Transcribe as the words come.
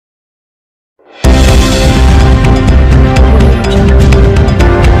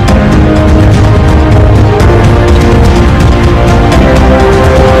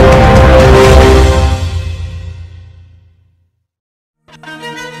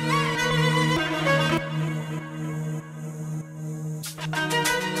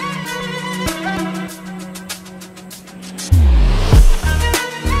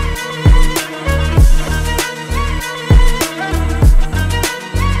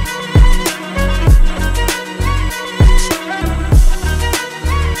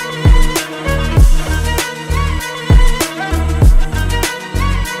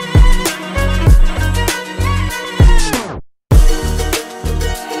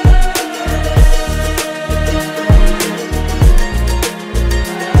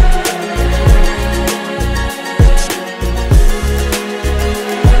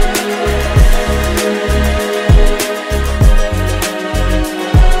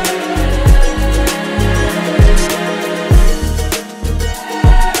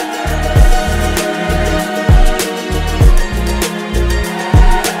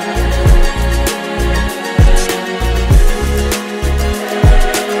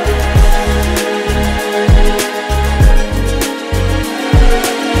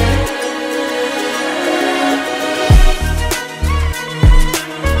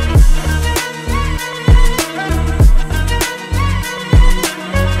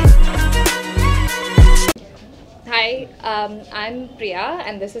I'm Priya,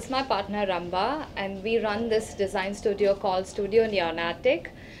 and this is my partner Rambha, and we run this design studio called StudioNeon,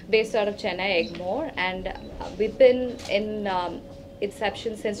 based out of Chennai, Egmore, and we've been in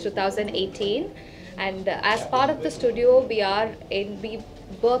inception since 2018. And as part of the studio, we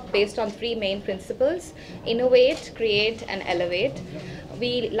work based on three main principles: innovate, create, and elevate.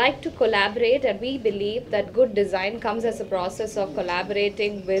 We like to collaborate, and we believe that good design comes as a process of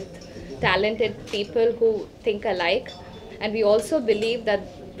collaborating with talented people who think alike. And we also believe that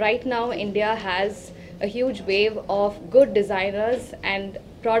right now India has a huge wave of good designers, and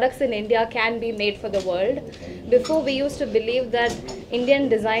products in India can be made for the world. Before, we used to believe that Indian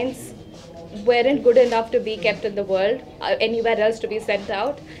designs weren't good enough to be kept in the world, anywhere else to be sent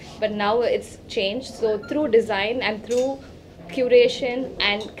out, but now it's changed. So through design and through curation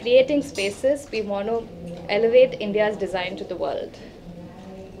and creating spaces, we want to elevate India's design to the world.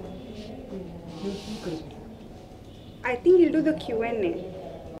 I think you'll do the Q&A.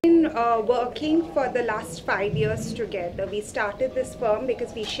 We've been working for the last 5 years together. We started this firm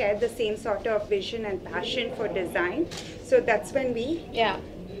because we shared the same sort of vision and passion for design. So that's when we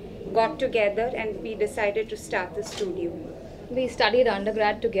got together and we decided to start the studio. We studied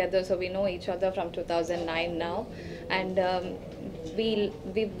undergrad together, so we know each other from 2009 now, and we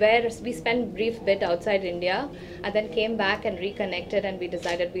spent brief bit outside India, and then came back and reconnected, and we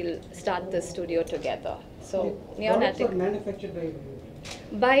decided we'll start this studio together. So Products are manufactured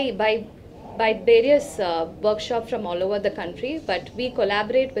by various workshops from all over the country, but we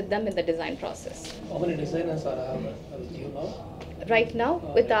collaborate with them in the design process. How many designers are with you now? Right now,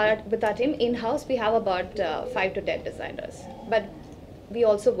 with our team in-house, we have about 5 to 10 designers. But we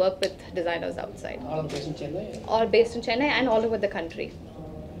also work with designers outside. All based in Chennai? All based in Chennai and all over the country.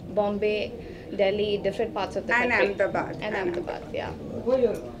 Bombay, Delhi, different parts of the country. And Ahmedabad, yeah. Who are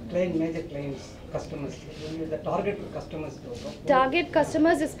your major clients, customers? The target customers? Target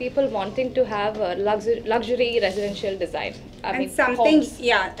customers is people wanting to have a luxury residential design. I mean, something, homes.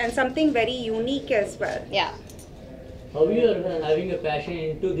 and something very unique as well. Yeah. How you are having a passion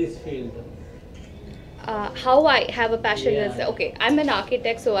into this field? How I have a passion is, okay, I'm an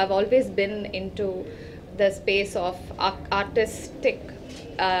architect, so I've always been into the space of artistic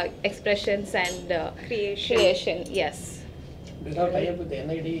expressions and creation, yes. Do you have tie-up with the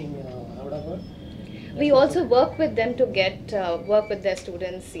NID in Ahmedabad? We also work with them to get work with their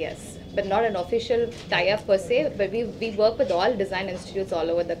students, yes. But not an official tie-up per se, but we work with all design institutes all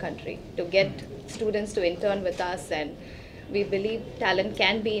over the country to get students to intern with us, and we believe talent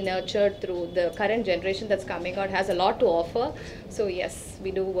can be nurtured through the current generation that's coming out, has a lot to offer. So yes,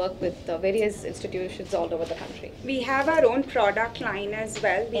 we do work with various institutions all over the country. We have our own product line as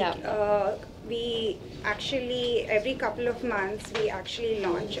well. We actually, every couple of months, we actually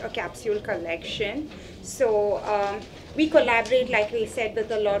launch a capsule collection. So we collaborate, like we said,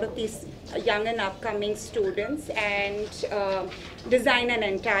 with a lot of these young and upcoming students and design an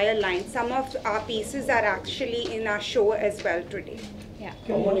entire line. Some of our pieces are actually in our show as well today. Yeah.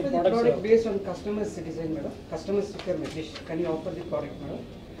 Can you offer the product based on customers' design, madam? Customers' requirement. Can you offer the product, madam?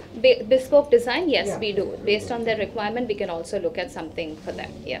 Bespoke design, yes, we do. Based on their requirement, we can also look at something for them,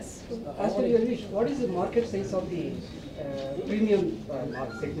 yes. As per your wish, what is the market size of the premium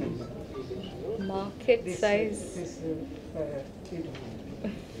segment? Market size?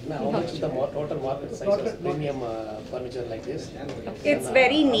 Now, how much is the total market size of premium furniture like this? It's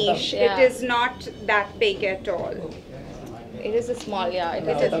very niche. It is not that big at all. It is a small, it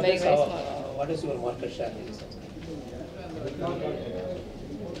is very, very small. What is your market share?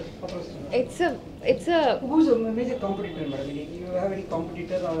 It's a. Who's a major competitor, madam? You have any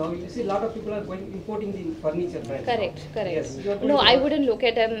competitor, or you see a lot of people are going importing the furniture, right? Correct. Yes, no, I wouldn't look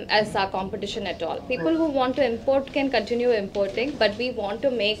at them as our competition at all. People who want to import can continue importing, but we want to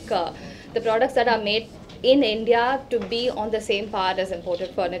make the products that are made in India to be on the same par as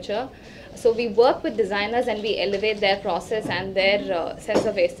imported furniture. So we work with designers and we elevate their process and their sense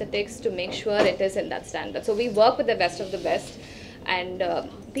of aesthetics to make sure it is in that standard. So we work with the best of the best. And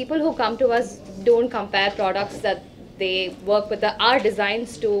people who come to us don't compare products that they work with our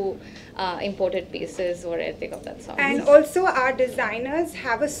designs to imported pieces or anything of that sort. And also our designers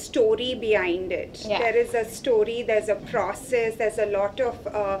have a story behind it. Yeah. There is a story, there's a process, there's a lot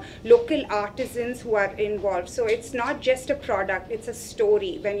of local artisans who are involved. So it's not just a product, it's a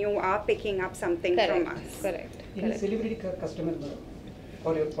story when you are picking up something from us. Correct. Any celebrity customer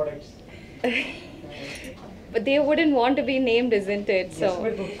for your products? But they wouldn't want to be named, isn't it? So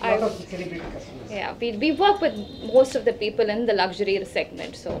yes, a lot of celebrity customers. Yeah, we work with most of the people in the luxury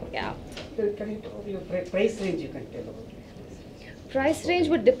segment. So yeah. Can you tell your price range? You can tell about it. Price range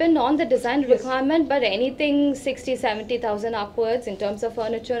would depend on the design requirement, but anything 60-70,000 upwards in terms of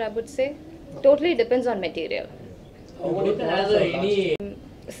furniture, I would say. Totally depends on material. How many Don't have products are any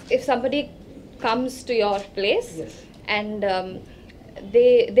If somebody comes to your place Yes. and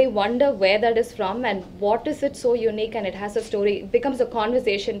they wonder where that is from and what is it so unique, and it has a story, it becomes a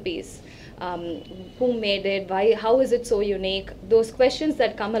conversation piece. Who made it, why, how is it so unique, those questions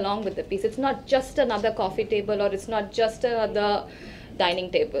that come along with the piece. It's not just another coffee table, or it's not just another dining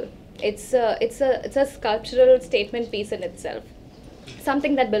table. It's a sculptural statement piece in itself,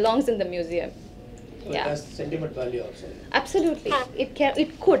 something that belongs in the museum. So it has sentiment value also. Absolutely.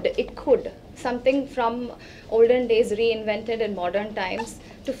 It could something from olden days reinvented in modern times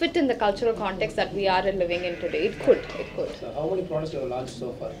to fit in the cultural context that we are living in today. It could. So how many products you have launched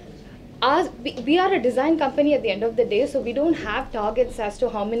so far? We are a design company at the end of the day, so we don't have targets as to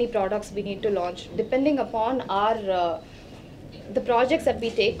how many products we need to launch. Depending upon our the projects that we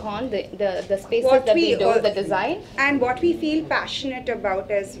take on, the spaces that we do, the design. And what we feel passionate about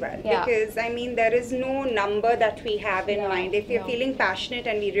as well. Yeah. Because I mean, there is no number that we have in No, mind. If we're no. feeling passionate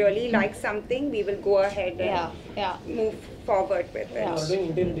and we really like something, we will go ahead and move forward with it. You are doing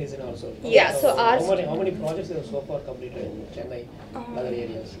interior design also. Yeah, so how our many projects you have so far completed in Chennai, other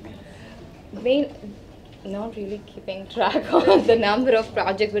areas? not really keeping track of the number of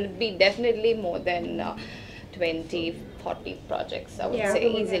projects, but it would be definitely more than 20, 40 projects, I would Yeah. say,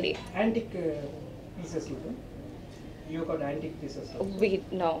 easily. Antique pieces, madam. You got antique pieces. also.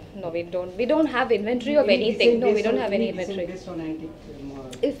 We don't have inventory of Any anything. design No, we based don't on- have any design inventory. based on antique.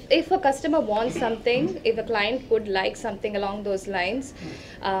 If a customer wants something, if a client would like something along those lines,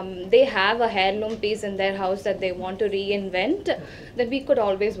 they have a heirloom piece in their house that they want to reinvent, then we could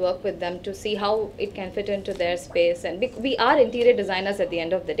always work with them to see how it can fit into their space. And we are interior designers at the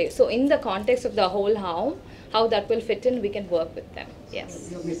end of the day. So in the context of the whole home, how that will fit in, we can work with them. Yes.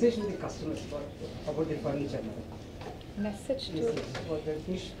 Your message to the customers about the furniture, madam. Message to Message for the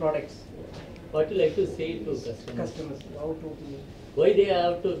finished products. what you like to say to customers? Customers, how to Why they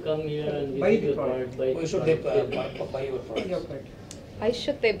have to come here and Buy visit the your product. product? Buy Why the should they product? buy your products? yeah, correct. why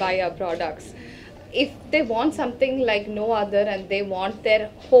should they buy our products? If they want something like no other and they want their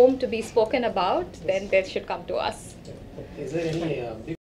home to be spoken about, then they should come to us. Is there any big